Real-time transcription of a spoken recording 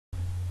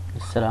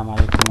Assalamu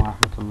alaikum wa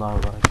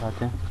rahmatullahi wa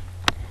barakatuh.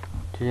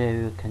 Today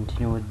we will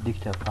continue with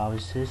Dicta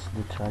Faustus,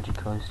 the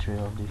tragical history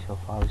of Dicta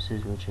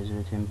Faustus, which is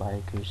written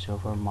by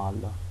Christopher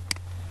Marlowe.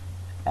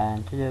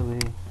 And today we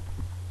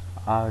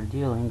are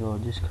dealing or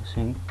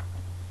discussing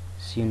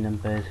scene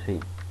number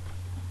 3,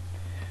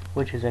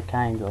 which is a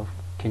kind of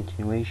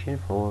continuation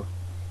for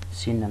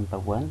scene number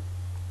 1,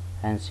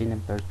 and scene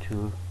number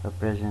 2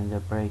 represent the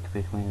break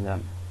between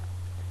them.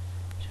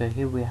 So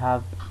here we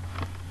have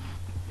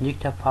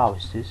Dicta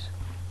Faustus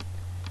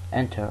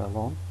enters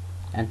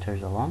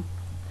alone,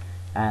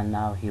 and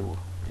now he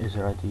is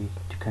ready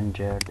to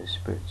conjure the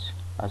spirits.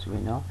 As we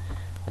know,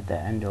 at the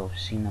end of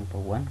scene number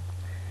 1,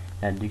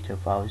 that Dicta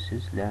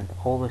Faustus learned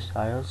all the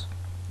styles,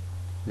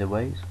 the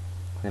ways,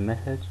 the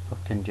methods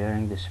of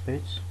conjuring the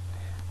spirits,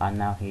 and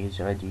now he is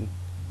ready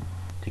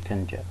to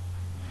conjure.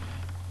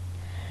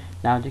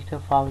 Now Dicta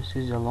Faustus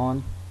is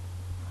alone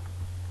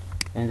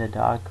in the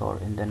dark or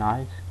in the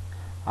night,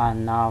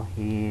 and now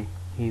he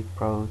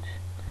brought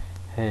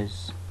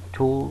his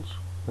tools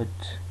which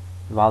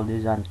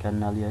Valdez and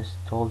Cornelius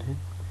told him,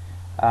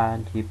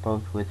 and he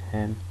brought with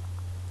him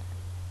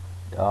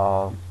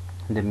the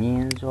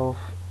means of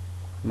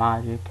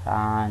magic,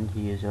 and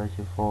he is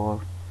ready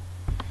for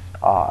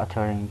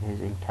uttering his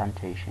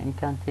incantation.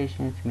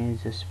 Incantation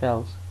means the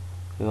spells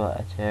he will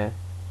utter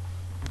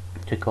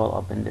to call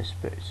upon the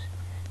spirits.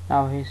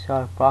 Now he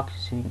started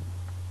practicing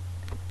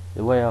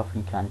the way of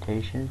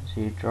incantations.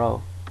 He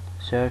draw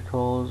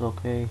circles,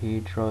 okay, he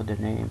draw the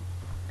name,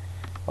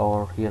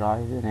 or he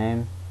writes the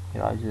name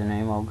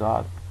of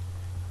God,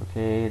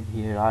 okay,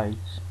 he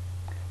writes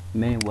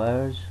many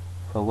words,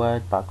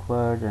 forward,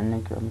 backward,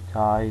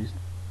 enigmatized,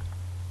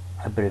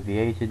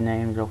 abbreviated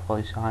names of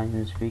holy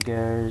signs,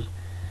 figures,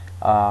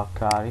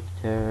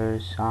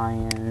 characters,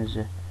 signs,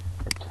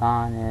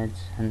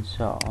 planets, and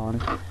so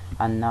on.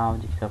 And now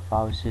Dicta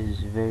Faustus is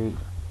very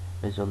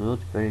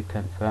resolute, very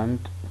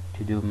confirmed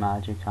to do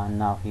magic, and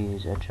now he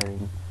is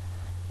uttering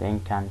the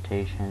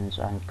incantations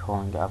and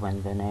calling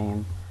upon the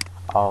name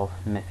of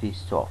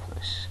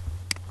Mephistopheles.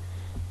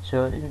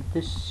 So in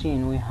this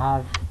scene we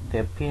have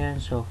the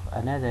appearance of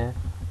another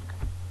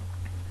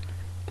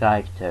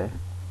character,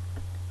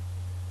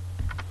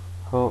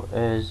 who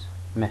is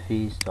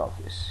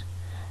Mephistopheles,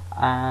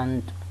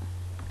 and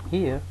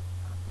here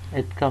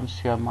it comes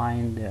to your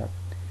mind that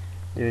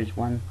there is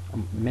one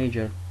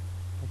major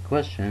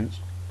question.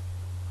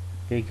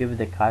 They give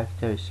the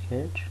character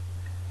sketch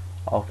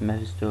of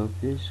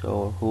Mephistopheles,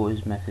 or who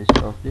is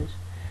Mephistopheles.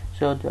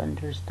 So to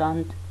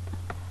understand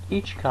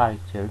each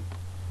character,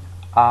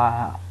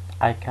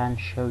 I can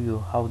show you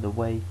how the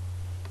way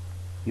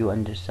you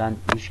understand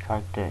each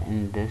character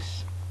in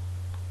this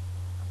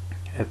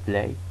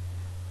play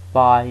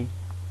by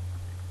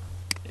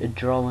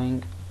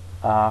drawing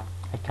a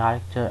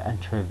character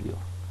interview.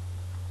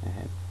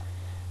 Okay.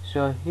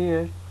 So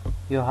here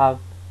you have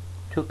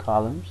two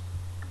columns.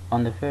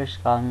 On the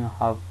first column you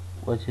have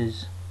what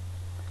is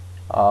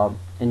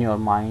in your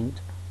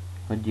mind,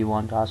 what do you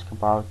want to ask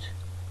about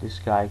this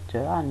character,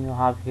 and you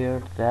have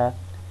here the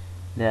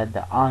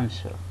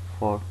answer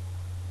for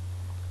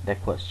the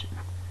question.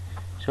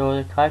 So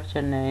the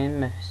character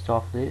name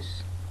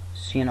Mephistopheles,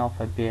 scene of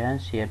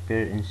appearance, he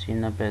appeared in scene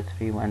number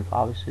 3 when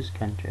Faustus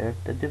conjured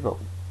the devil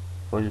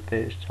for the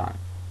first time.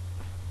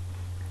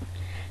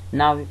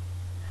 Now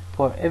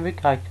for every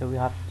character we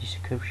have a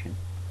description,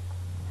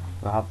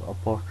 we have a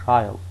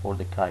portrayal for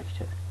the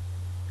character,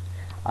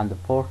 and the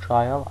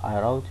portrayal I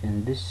wrote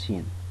in this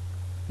scene,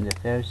 in the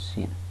first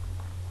scene,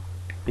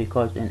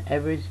 because in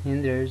every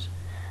scene there's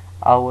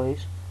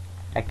always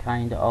a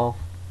kind of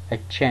a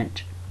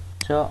change.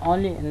 So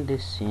only in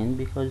this scene,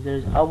 because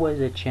there's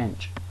always a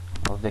change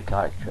of the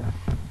character,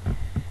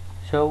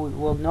 so we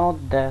will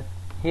note that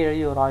here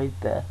you write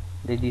the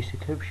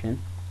description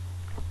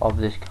of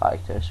this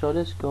character. So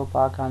let's go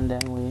back and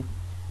then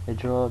we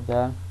draw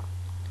the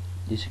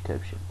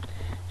description.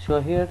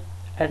 So here,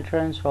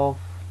 entrance of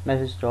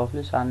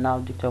Mephistopheles, and now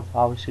Dicta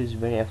Faustus is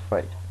very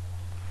afraid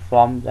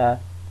from the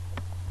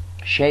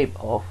shape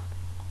of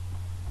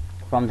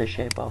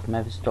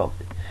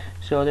Mephistopheles.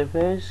 So the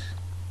first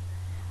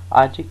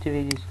adjective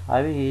he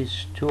describes, he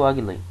is too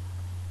ugly.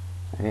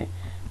 Okay.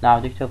 Now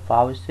Dicta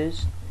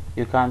Faustus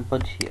you can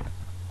put here.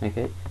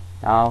 Okay.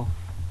 Now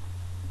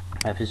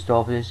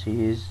Mephistopheles,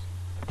 he is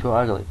too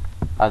ugly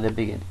at the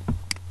beginning.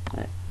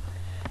 Okay.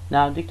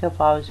 Now Dicta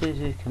Faustus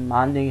is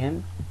commanding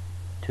him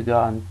to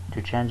go and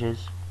to change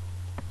his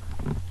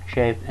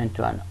shape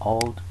into an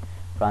old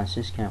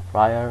Franciscan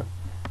friar,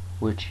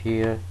 which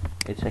here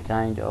it's a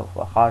kind of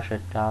a harsh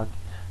attack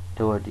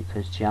toward the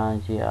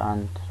Christianity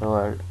and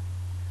toward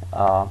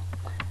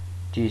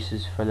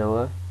Jesus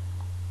follower.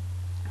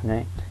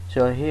 Okay.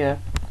 So here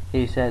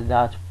he said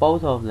that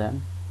both of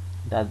them,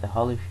 that the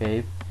holy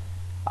shape,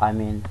 I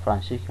mean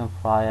Franciscan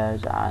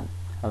friars, and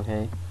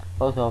okay,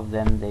 both of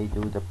them, they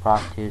do the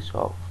practice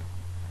of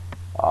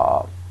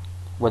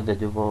what the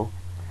devil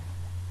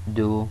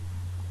do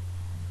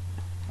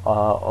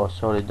or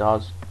sorry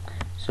does.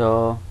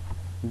 So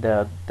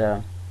the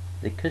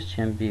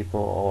Christian people,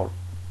 or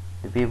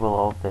the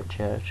people of the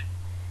church,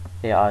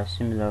 they are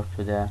similar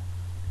to the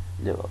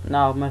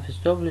now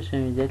Mephistopheles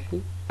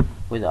immediately,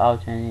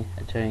 without any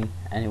uttering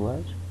any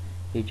words,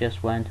 he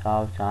just went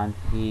out and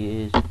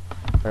he is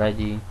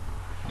ready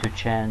to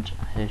change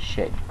his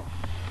shape.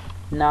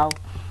 Now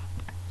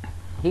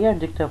here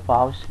Dr.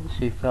 Faustus,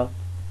 he felt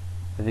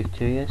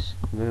victorious,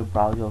 very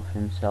proud of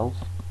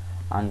himself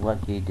and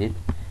what he did.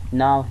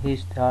 Now he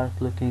started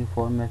looking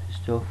for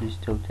Mephistopheles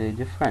totally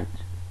different.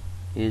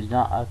 He is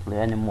not ugly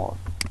anymore.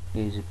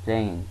 He is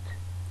plain,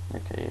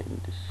 okay,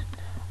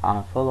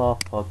 and full of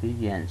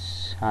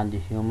obedience and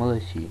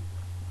humility.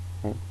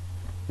 Okay.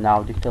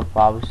 Now Dr.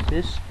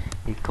 Faustus,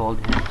 he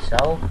called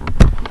himself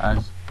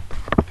as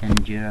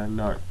Conjurer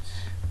Lord.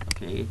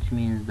 Okay, it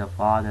means the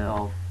father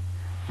of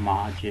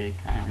magic,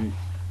 and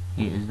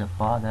he is the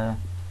father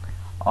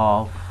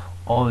of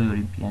all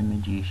European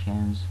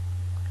magicians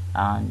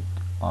and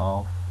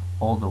of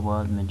all the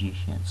world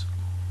magicians.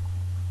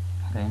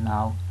 Okay,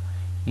 now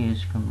he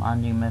is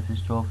commanding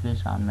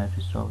Mephistopheles, and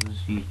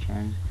Mephistopheles he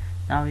changed.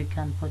 Now he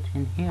can put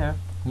in here,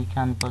 he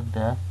can put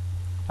the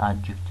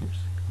adjectives,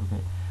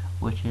 okay,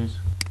 which is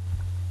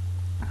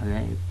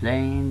okay,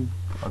 plain,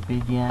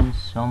 obedient,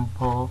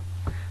 simple.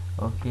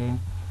 Okay,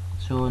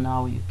 so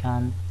now you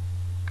can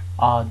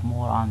add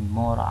more and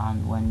more,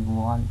 and when you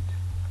want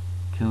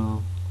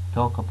to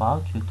talk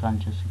about, you can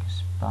just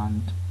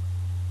expand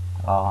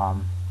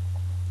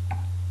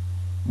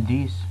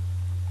these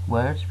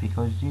words,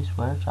 because these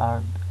words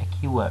are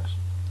keywords,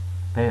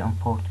 very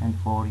important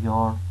for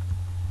your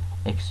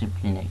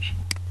explanation,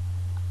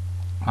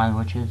 and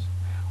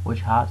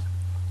which has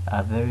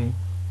a very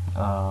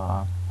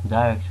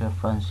direct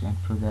reference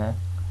into the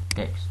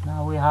text.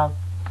 Now we have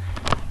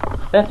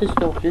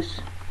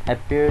Mephistopheles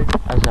appeared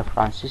as a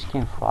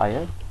Franciscan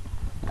friar,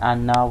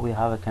 and now we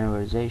have a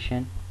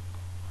conversation,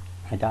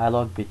 a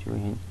dialogue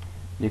between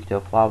Dr.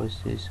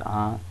 Faustus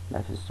and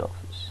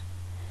Mephistopheles.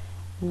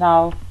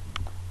 Now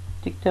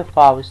Dr.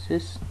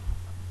 Faustus,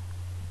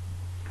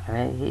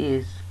 he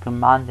is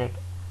commanding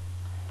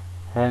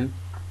him,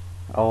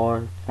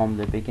 or from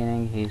the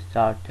beginning he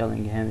started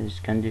telling him his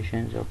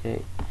conditions,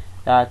 okay,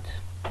 that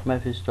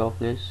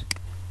Mephistopheles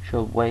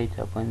should wait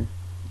upon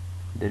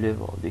the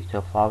level of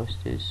Dr.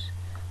 Faustus,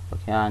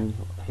 okay, and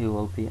he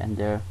will be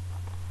under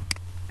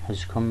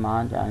his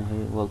command, and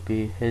he will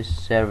be his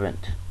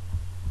servant.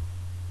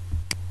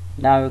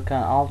 Now you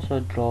can also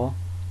draw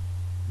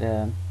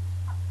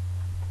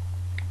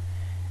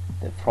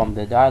from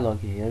the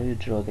dialogue here, you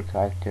draw the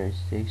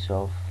characteristics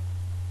of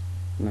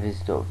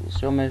Mephistopheles.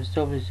 So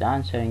Mephistopheles is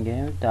answering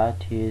him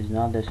that he is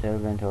not the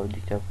servant of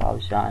Dr.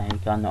 Faustus, and he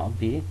cannot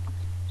be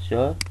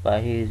so,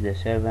 but he is the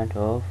servant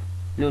of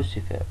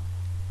Lucifer.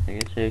 Okay,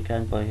 so you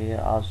can put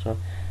here also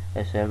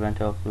a servant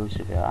of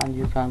Lucifer, and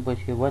you can put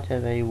here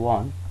whatever you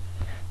want,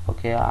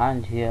 okay,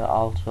 and here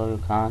also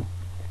you can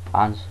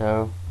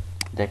answer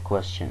the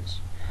questions.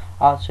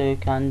 Also you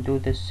can do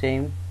the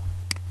same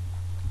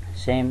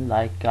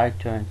like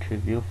character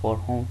interview for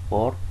whom?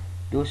 For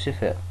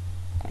Lucifer.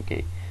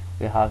 Okay,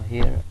 we have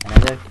here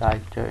another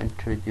character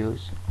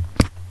introduced,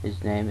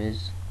 his name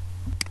is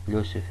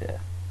Lucifer.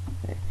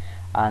 Okay,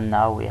 and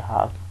now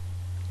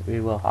we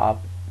will have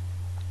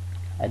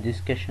a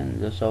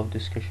discussion, the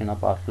self-discussion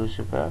about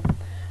Lucifer,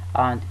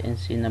 and in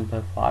scene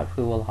number 5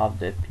 we will have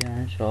the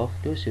appearance of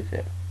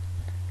Lucifer.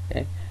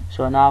 Okay,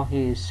 so now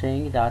he is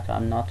saying that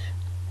I'm not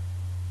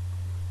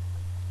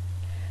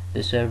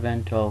the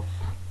servant of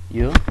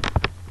you,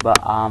 but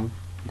I'm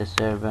the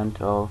servant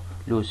of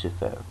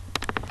Lucifer.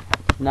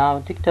 Now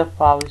Dr.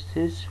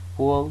 Faustus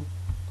will,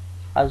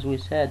 as we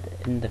said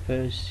in the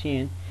first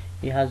scene,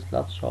 he has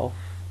lots of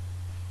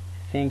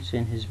things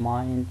in his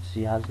mind,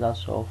 he has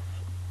lots of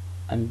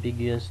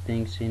ambiguous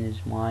things in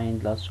his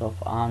mind, lots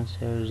of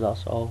answers,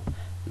 lots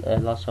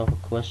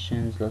of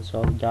questions, lots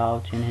of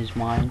doubt in his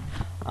mind,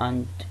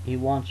 and he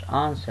wants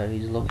answer.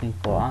 He's looking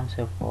for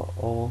answer for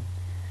all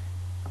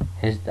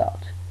his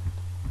doubt.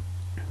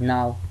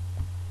 Now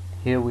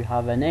here we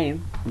have a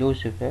name,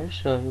 Lucifer,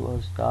 so he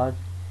will start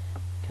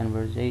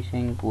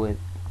conversing with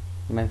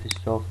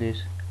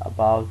Mephistopheles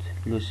about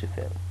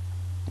Lucifer.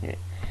 Okay.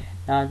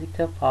 Now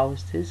Dr.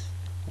 Faustus,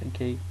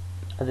 okay,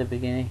 at the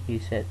beginning he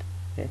said,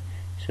 okay,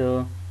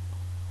 so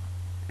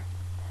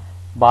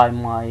by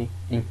my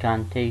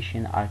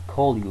incantation I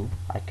call you,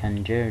 I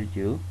conjured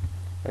you.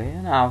 Okay,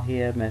 now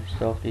here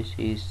Mephistopheles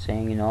is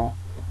saying, no,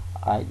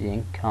 I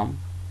didn't come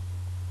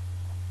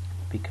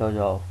because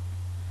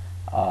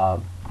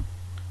of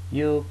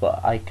you,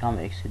 but I come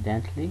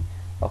accidentally.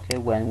 Okay,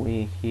 when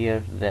we hear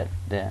that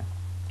the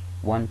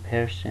one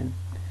person,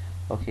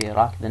 okay,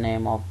 write the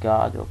name of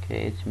God,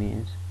 okay, it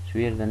means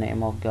swear the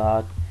name of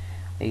God,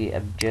 he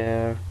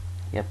abjure,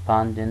 he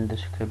abandon the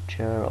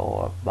scripture,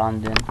 or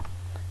abandon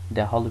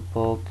the holy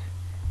book,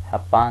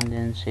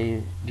 abandon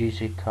say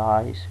Jesus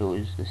Christ, who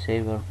is the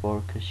savior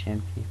for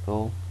Christian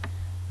people.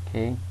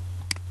 Okay,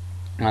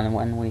 and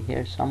when we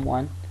hear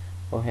someone,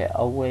 okay,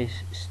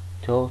 always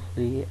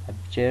totally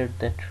abjure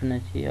the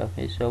Trinity,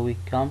 okay, so we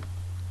come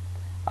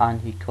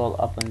and he call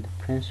upon the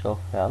Prince of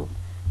Hell,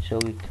 so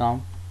we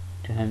come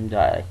to him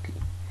directly.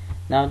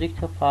 Now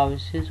Dr.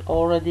 Faustus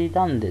already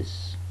done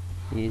this.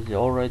 He is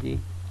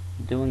already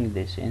doing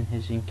this in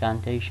his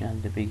incantation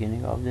at the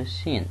beginning of the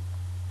scene.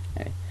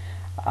 Okay.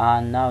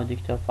 And now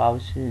Dr.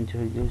 Faustus is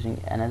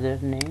introducing another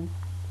name.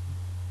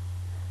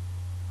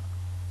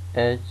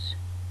 It's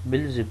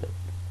Beelzebub.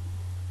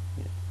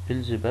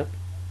 Beelzebub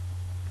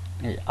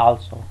is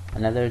also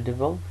another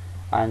devil,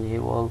 and he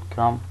will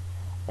come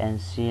in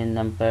scene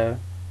number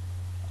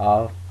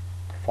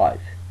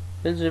 5.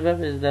 Beelzebub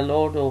is the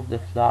lord of the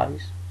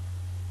flies,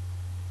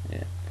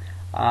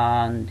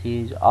 and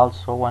he's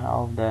also one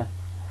of the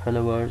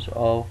followers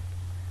of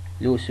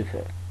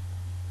Lucifer.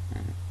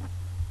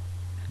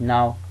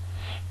 Now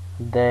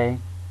they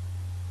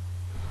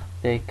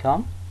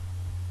come,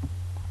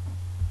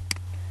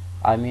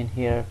 I mean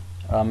here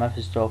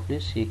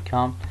Mephistopheles, he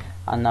come,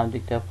 and now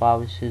Dr.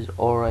 Faustus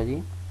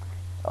already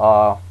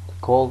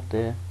called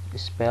the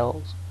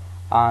spells,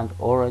 and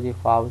already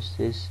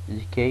Faustus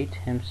dedicate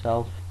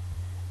himself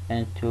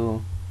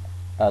into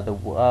the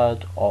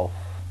word of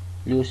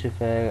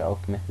Lucifer,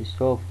 of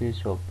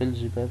Mephistopheles, of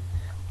Beelzebub,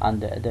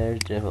 and the other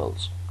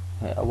devils,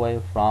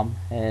 away from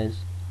his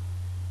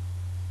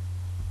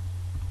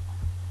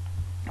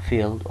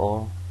field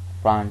or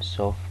branch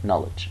of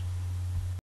knowledge.